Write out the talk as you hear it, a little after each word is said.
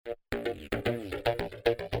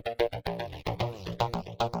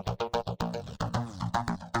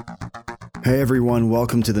Hey everyone,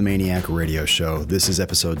 welcome to the MAINEiac radio show. This is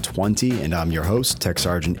episode 20, and I'm your host, Tech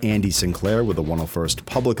Sergeant Andy Sinclair with the 101st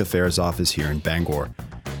Public Affairs Office here in Bangor.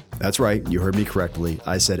 That's right, you heard me correctly.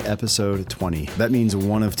 I said episode 20. That means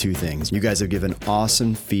one of two things. You guys have given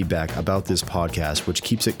awesome feedback about this podcast, which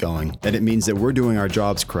keeps it going, and it means that we're doing our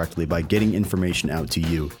jobs correctly by getting information out to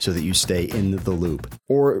you so that you stay in the loop.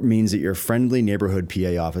 Or it means that your friendly neighborhood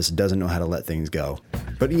PA office doesn't know how to let things go.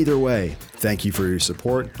 But either way, thank you for your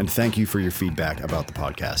support and thank you for your feedback about the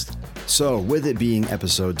podcast. So, with it being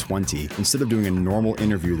episode 20, instead of doing a normal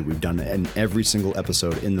interview that we've done in every single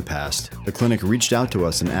episode in the past, the clinic reached out to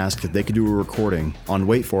us and asked if they could do a recording on,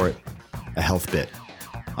 wait for it, a health bit.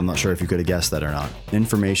 I'm not sure if you could have guessed that or not.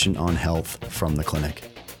 Information on health from the clinic.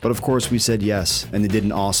 But of course we said yes, and they did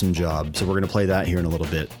an awesome job, so we're going to play that here in a little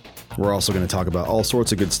bit. We're also going to talk about all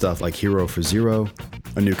sorts of good stuff like Hero for Zero,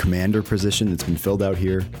 a new commander position that's been filled out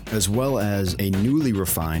here, as well as a newly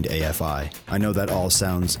refined AFI. I know that all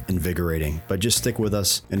sounds invigorating, but just stick with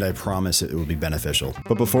us and I promise it will be beneficial.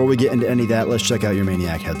 But before we get into any of that, let's check out your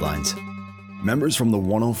MAINEiac headlines. Members from the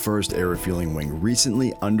 101st Air Refueling Wing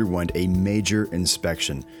recently underwent a major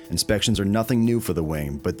inspection. Inspections are nothing new for the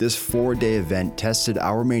wing, but this 4-day event tested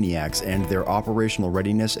our MAINEiacs and their operational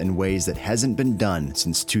readiness in ways that hasn't been done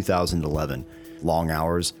since 2011. Long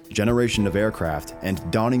hours, generation of aircraft,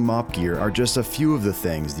 and donning mop gear are just a few of the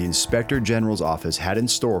things the Inspector General's office had in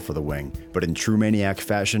store for the wing. But in true MAINEiac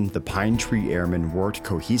fashion, the Pine Tree Airmen worked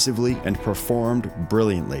cohesively and performed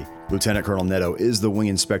brilliantly. Lieutenant Colonel Netto is the Wing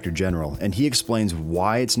Inspector General, and he explains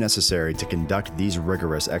why it's necessary to conduct these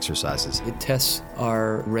rigorous exercises. It tests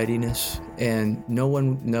our readiness, and no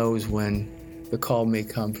one knows when the call may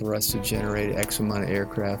come for us to generate X amount of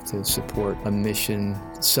aircraft to support a mission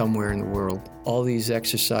somewhere in the world. All these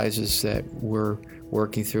exercises that we're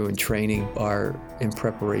working through and training are in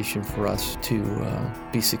preparation for us to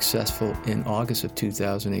be successful in August of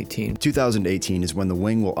 2018. 2018 is when the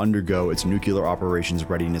wing will undergo its nuclear operations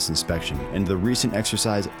readiness inspection, and the recent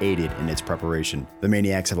exercise aided in its preparation. The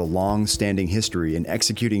MAINEiacs have a long-standing history in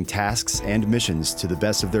executing tasks and missions to the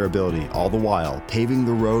best of their ability, all the while paving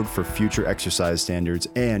the road for future exercise standards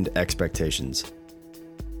and expectations.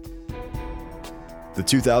 The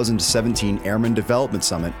 2017 Airman Development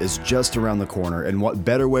Summit is just around the corner, and what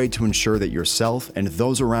better way to ensure that yourself and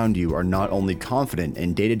those around you are not only confident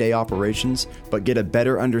in day-to-day operations, but get a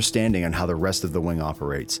better understanding on how the rest of the wing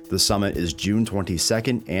operates. The summit is June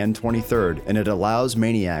 22nd and 23rd, and it allows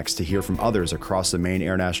MAINEiacs to hear from others across the Maine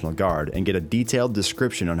Air National Guard and get a detailed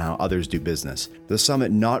description on how others do business. The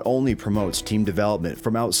summit not only promotes team development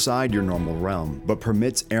from outside your normal realm, but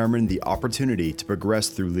permits airmen the opportunity to progress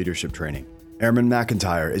through leadership training. Airman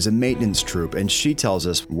McIntyre is a maintenance troop, and she tells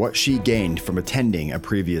us what she gained from attending a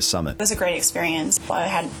previous summit. It was a great experience. I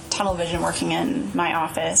had tunnel vision working in my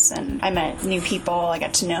office, and I met new people. I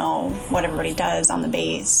got to know what everybody does on the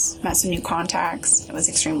base, met some new contacts. It was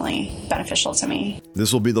extremely beneficial to me.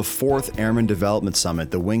 This will be the 4th Airman Development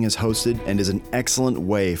Summit the wing has hosted, and is an excellent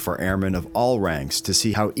way for airmen of all ranks to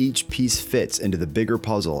see how each piece fits into the bigger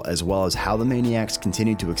puzzle, as well as how the MAINEiacs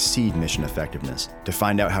continue to exceed mission effectiveness. To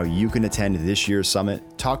find out how you can attend this year's summit,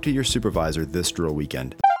 talk to your supervisor this drill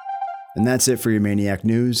weekend. And that's it for your MAINEiac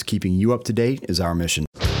news. Keeping you up to date is our mission.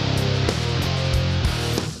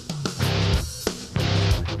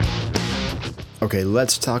 Okay,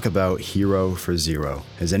 let's talk about Hero for Zero.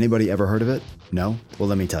 Has anybody ever heard of it? No? Well,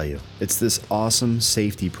 let me tell you. It's this awesome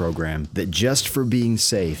safety program that just for being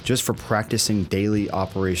safe, just for practicing daily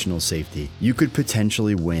operational safety, you could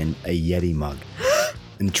potentially win a Yeti mug.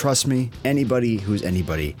 And trust me, anybody who's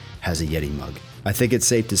anybody has a Yeti mug. I think it's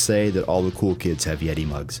safe to say that all the cool kids have Yeti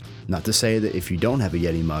mugs. Not to say that if you don't have a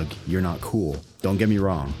Yeti mug, you're not cool. Don't get me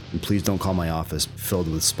wrong, and please don't call my office filled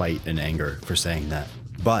with spite and anger for saying that.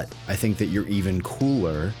 But I think that you're even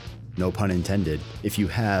cooler, no pun intended, if you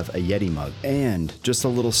have a Yeti mug. And just a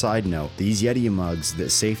little side note, these Yeti mugs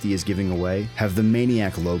that safety is giving away have the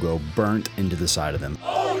MAINEiac logo burnt into the side of them.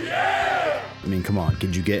 Oh yeah! I mean, come on,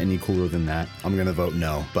 could you get any cooler than that? I'm gonna vote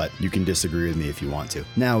no, but you can disagree with me if you want to.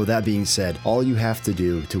 Now, with that being said, all you have to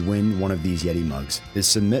do to win one of these Yeti mugs is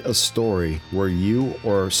submit a story where you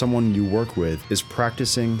or someone you work with is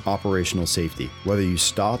practicing operational safety. Whether you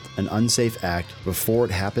stopped an unsafe act before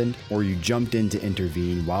it happened, or you jumped in to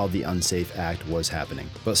intervene while the unsafe act was happening.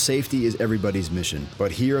 But safety is everybody's mission.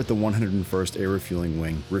 But here at the 101st Air Refueling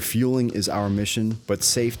Wing, refueling is our mission, but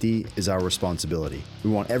safety is our responsibility.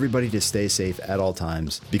 We want everybody to stay safe safe at all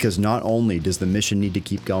times, because not only does the mission need to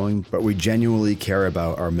keep going, but we genuinely care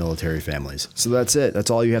about our military families. So that's it. That's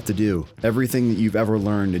all you have to do. Everything that you've ever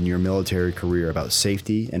learned in your military career about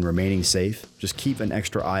safety and remaining safe, just keep an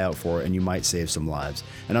extra eye out for it and you might save some lives.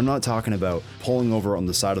 And I'm not talking about pulling over on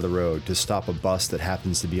the side of the road to stop a bus that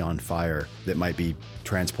happens to be on fire that might be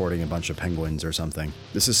transporting a bunch of penguins or something.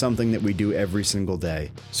 This is something that we do every single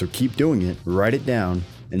day. So keep doing it, write it down,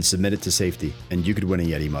 and submit it to safety, and you could win a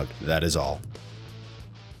Yeti mug. That is all.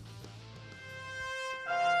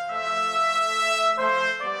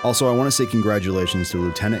 Also, I want to say congratulations to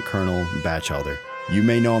Lieutenant Colonel Batchelder. You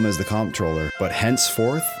may know him as the Comptroller, but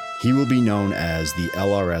henceforth, he will be known as the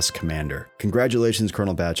LRS Commander. Congratulations,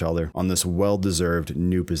 Colonel Batchelder, on this well-deserved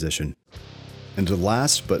new position. And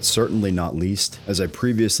last, but certainly not least, as I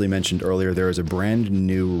previously mentioned earlier, there is a brand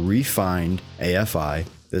new, refined AFI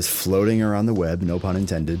that's floating around the web, no pun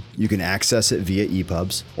intended. You can access it via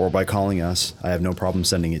EPUBs or by calling us. I have no problem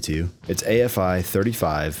sending it to you. It's AFI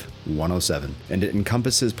 35107, and it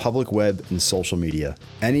encompasses public web and social media.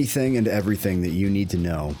 Anything and everything that you need to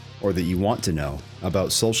know or that you want to know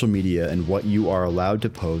about social media and what you are allowed to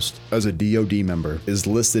post as a DoD member is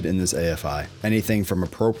listed in this AFI. Anything from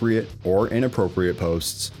appropriate or inappropriate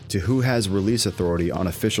posts to who has release authority on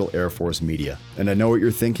official Air Force media. And I know what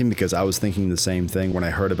you're thinking, because I was thinking the same thing when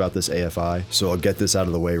I heard about this AFI, so I'll get this out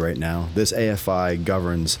of the way right now. This AFI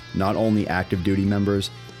governs not only active duty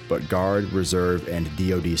members, but Guard, Reserve, and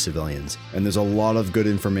DoD civilians. And there's a lot of good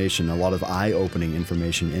information, a lot of eye-opening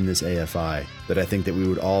information in this AFI that I think that we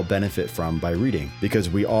would all benefit from by reading, because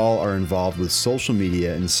we all are involved with social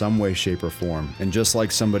media in some way, shape, or form. And just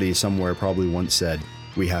like somebody somewhere probably once said,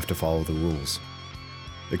 we have to follow the rules.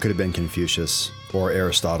 It could have been Confucius or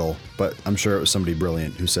Aristotle, but I'm sure it was somebody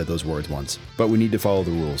brilliant who said those words once. But we need to follow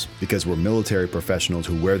the rules, because we're military professionals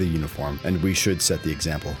who wear the uniform, and we should set the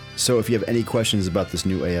example. So if you have any questions about this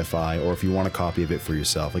new AFI, or if you want a copy of it for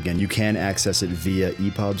yourself, again, you can access it via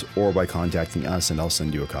EPUBs or by contacting us, and I'll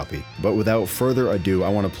send you a copy. But without further ado, I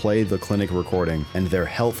want to play the clinic recording and their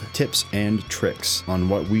health tips and tricks on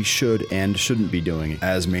what we should and shouldn't be doing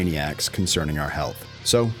as MAINEiacs concerning our health.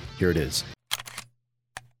 So here it is.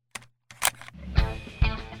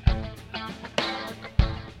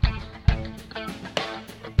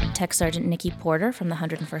 Tech Sergeant Nikki Porter from the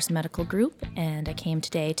 101st Medical Group, and I came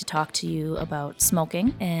today to talk to you about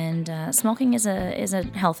smoking. And smoking is a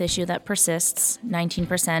health issue that persists.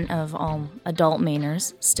 19% of all adult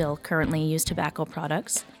Mainers still currently use tobacco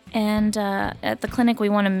products. And at the clinic, we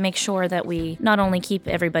want to make sure that we not only keep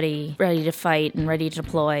everybody ready to fight and ready to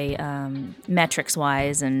deploy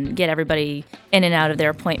metrics-wise and get everybody in and out of their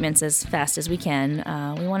appointments as fast as we can,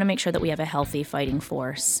 we want to make sure that we have a healthy fighting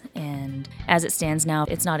force. And as it stands now,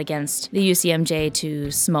 it's not against the UCMJ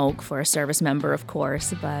to smoke for a service member, of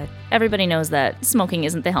course, but everybody knows that smoking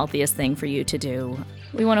isn't the healthiest thing for you to do.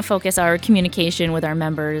 We want to focus our communication with our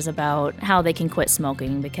members about how they can quit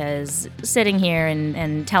smoking, because sitting here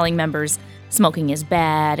and telling members smoking is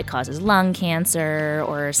bad, it causes lung cancer,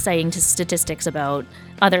 or citing statistics about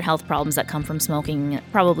other health problems that come from smoking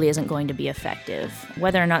probably isn't going to be effective.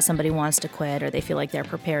 Whether or not somebody wants to quit or they feel like they're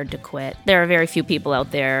prepared to quit, there are very few people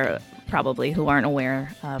out there probably who aren't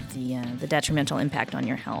aware of the detrimental impact on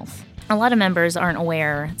your health. A lot of members aren't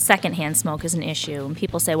aware secondhand smoke is an issue, and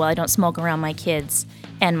people say, well, I don't smoke around my kids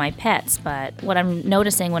and my pets, but what I'm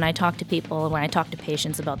noticing when I talk to people, when I talk to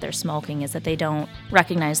patients about their smoking, is that they don't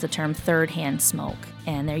recognize the term third-hand smoke,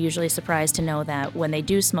 and they're usually surprised to know that when they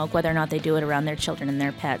do smoke, whether or not they do it around their children and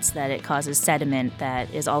their pets, that it causes sediment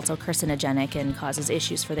that is also carcinogenic and causes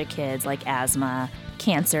issues for their kids like asthma,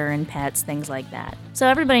 cancer in pets, things like that. So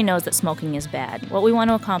everybody knows that smoking is bad. What we want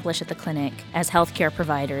to accomplish at the clinic as healthcare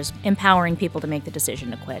providers, empowering people to make the decision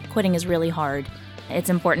to quit. Quitting is really hard. It's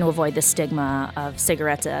important to avoid the stigma of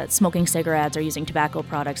cigarettes, smoking cigarettes or using tobacco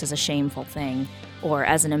products as a shameful thing or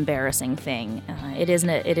as an embarrassing thing. It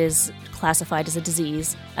is classified as a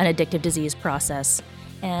disease, an addictive disease process,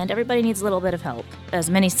 and everybody needs a little bit of help. As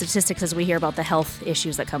many statistics as we hear about the health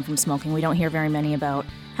issues that come from smoking, we don't hear very many about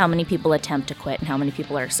how many people attempt to quit and how many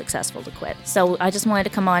people are successful to quit. So I just wanted to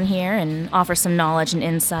come on here and offer some knowledge and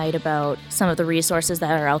insight about some of the resources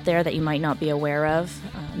that are out there that you might not be aware of.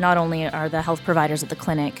 Not only are the health providers at the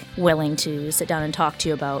clinic willing to sit down and talk to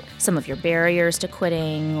you about some of your barriers to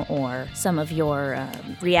quitting or some of your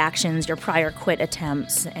reactions, your prior quit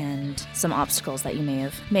attempts, and some obstacles that you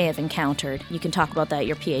may have encountered. You can talk about that at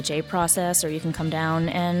your PHA process, or you can come down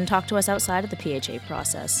and talk to us outside of the PHA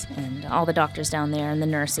process. And all the doctors down there and the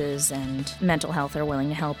nurses and mental health are willing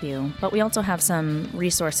to help you. But we also have some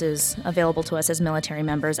resources available to us as military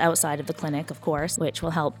members outside of the clinic, of course, which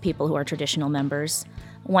will help people who are traditional members.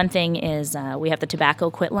 One thing is we have the Tobacco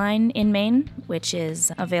Quit Line in Maine, which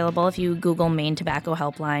is available if you Google Maine Tobacco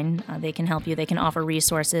Helpline. They can help you. They can offer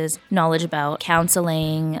resources, knowledge about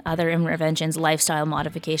counseling, other interventions, lifestyle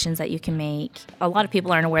modifications that you can make. A lot of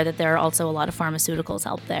people aren't aware that there are also a lot of pharmaceuticals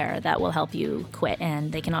out there that will help you quit,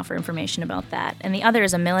 and they can offer information about that. And the other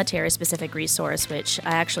is a military-specific resource, which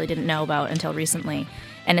I actually didn't know about until recently.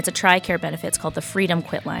 And it's a TRICARE benefit. It's called the Freedom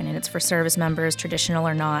Quit Line, and it's for service members, traditional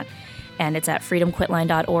or not. And it's at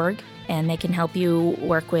freedomquitline.org. And they can help you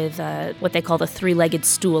work with what they call the three-legged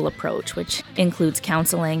stool approach, which includes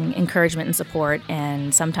counseling, encouragement and support,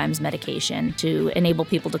 and sometimes medication to enable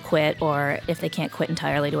people to quit, or if they can't quit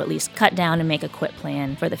entirely, to at least cut down and make a quit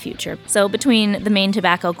plan for the future. So between the Maine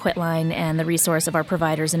Tobacco Quit Line and the resource of our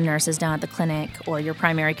providers and nurses down at the clinic or your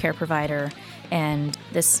primary care provider and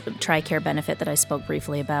this TRICARE benefit that I spoke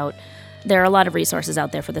briefly about, there are a lot of resources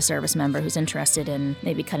out there for the service member who's interested in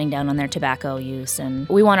maybe cutting down on their tobacco use. And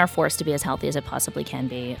we want our force to be as healthy as it possibly can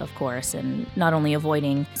be, of course, and not only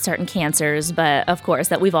avoiding certain cancers, but of course,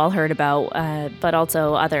 that we've all heard about, but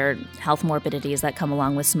also other health morbidities that come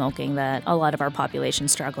along with smoking that a lot of our population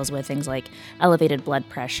struggles with, things like elevated blood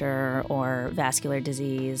pressure or vascular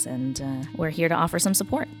disease. And we're here to offer some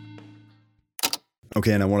support.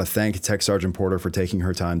 Okay, and I want to thank Tech Sergeant Porter for taking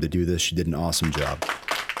her time to do this. She did an awesome job.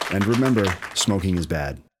 And remember, smoking is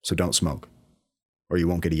bad, so don't smoke. Or you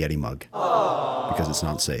won't get a Yeti mug. Because it's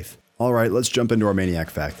not safe. All right, let's jump into our MAINEiac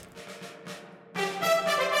fact.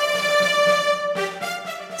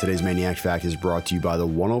 Today's MAINEiac fact is brought to you by the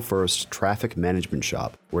 101st Traffic Management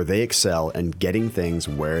Shop, where they excel in getting things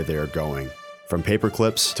where they're going. From paper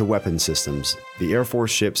clips to weapon systems, the Air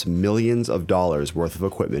Force ships millions of dollars worth of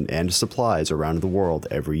equipment and supplies around the world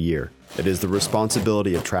every year. It is the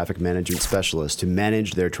responsibility of traffic management specialists to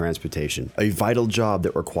manage their transportation, a vital job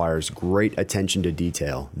that requires great attention to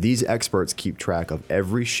detail. These experts keep track of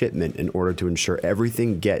every shipment in order to ensure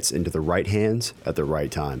everything gets into the right hands at the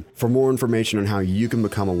right time. For more information on how you can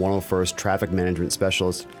become a 101st Traffic Management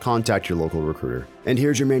Specialist, contact your local recruiter. And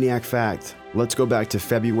here's your MAINEiac fact. Let's go back to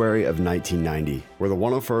February of 1990, where the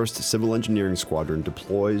 101st Civil Engineering Squadron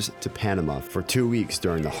deploys to Panama for 2 weeks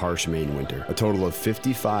during the harsh Maine winter. A total of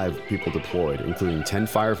 55 people deployed, including 10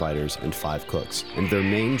 firefighters and 5 cooks. And their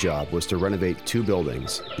main job was to renovate 2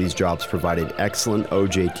 buildings. These jobs provided excellent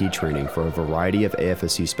OJT training for a variety of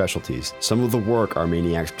AFSC specialties. Some of the work our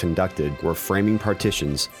MAINEiacs conducted were framing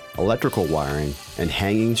partitions, electrical wiring, and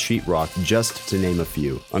hanging sheetrock, just to name a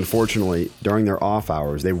few. Unfortunately, during their off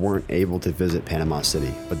hours, they weren't able to visit Panama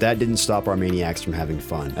City. But that didn't stop our MAINEiacs from having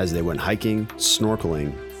fun, as they went hiking,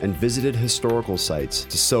 snorkeling, and visited historical sites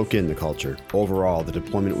to soak in the culture. Overall, the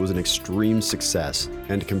deployment was an extreme success,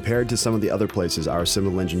 and compared to some of the other places our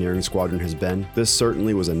Civil Engineering Squadron has been, this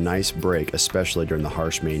certainly was a nice break, especially during the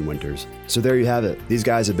harsh Maine winters. So there you have it. These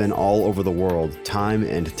guys have been all over the world, time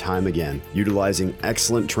and time again, utilizing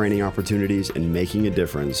excellent training opportunities and making a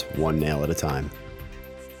difference one nail at a time.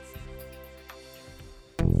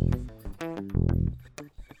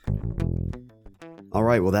 All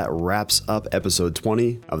right, well, that wraps up episode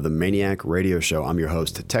 20 of the MAINEiac Radio Show. I'm your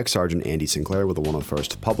host, Tech Sergeant Andy Sinclair with the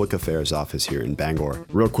 101st Public Affairs Office here in Bangor.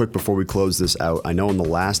 Real quick before we close this out, I know in the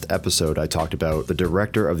last episode I talked about the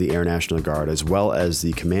Director of the Air National Guard as well as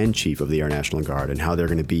the Command Chief of the Air National Guard and how they're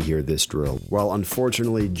going to be here this drill. Well,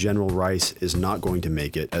 unfortunately, General Rice is not going to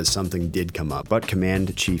make it as something did come up, but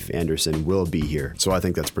Command Chief Anderson will be here, so I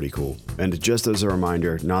think that's pretty cool. And just as a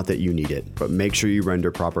reminder, not that you need it, but make sure you render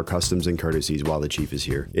proper customs and courtesies while the Chief is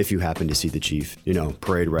here. If you happen to see the Chief, you know,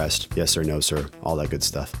 parade rest, yes sir, no sir, all that good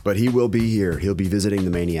stuff. But he will be here. He'll be visiting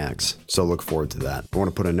the MAINEiacs, so look forward to that. I want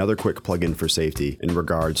to put another quick plug in for safety in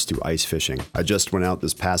regards to ice fishing. I just went out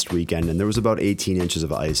this past weekend and there was about 18 inches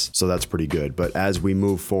of ice, so that's pretty good. But as we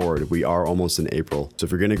move forward, we are almost in April. So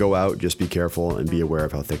if you're going to go out, just be careful and be aware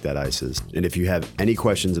of how thick that ice is. And if you have any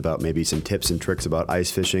questions about maybe some tips and tricks about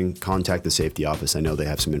ice fishing, contact the safety office. I know they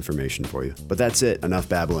have some information for you. But that's it. Enough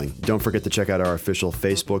babbling. Don't forget to check out our official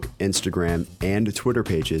Facebook, Instagram, and Twitter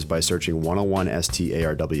pages by searching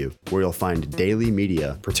 101STARW, where you'll find daily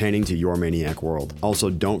media pertaining to your MAINEiac world. Also,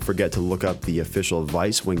 don't forget to look up the official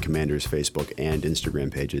Vice Wing Commander's Facebook and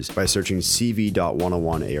Instagram pages by searching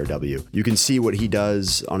CV.101ARW. You can see what he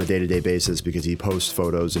does on a day-to-day basis because he posts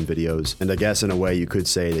photos and videos, and I guess in a way you could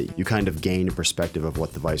say that you kind of gain a perspective of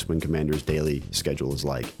what the Vice Wing Commander's daily schedule is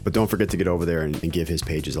like. But don't forget to get over there and give his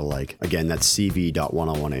pages a like. Again, that's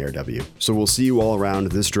CV.101ARW. So we'll see you all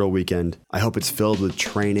around this drill weekend. I hope it's filled with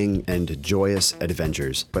training and joyous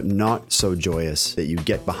adventures, but not so joyous that you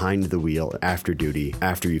get behind the wheel after duty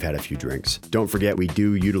after you've had a few drinks. Don't forget, we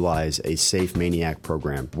do utilize a safe MAINEiac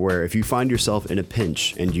program where if you find yourself in a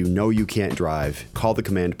pinch and you know you can't drive, call the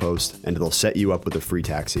command post and they'll set you up with a free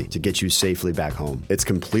taxi to get you safely back home. It's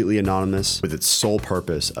completely anonymous with its sole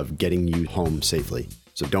purpose of getting you home safely.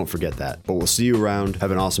 So don't forget that. But we'll see you around.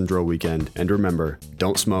 Have an awesome drill weekend. And remember,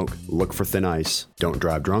 don't smoke, look for thin ice, don't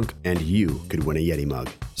drive drunk, and you could win a Yeti mug.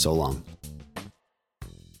 So long.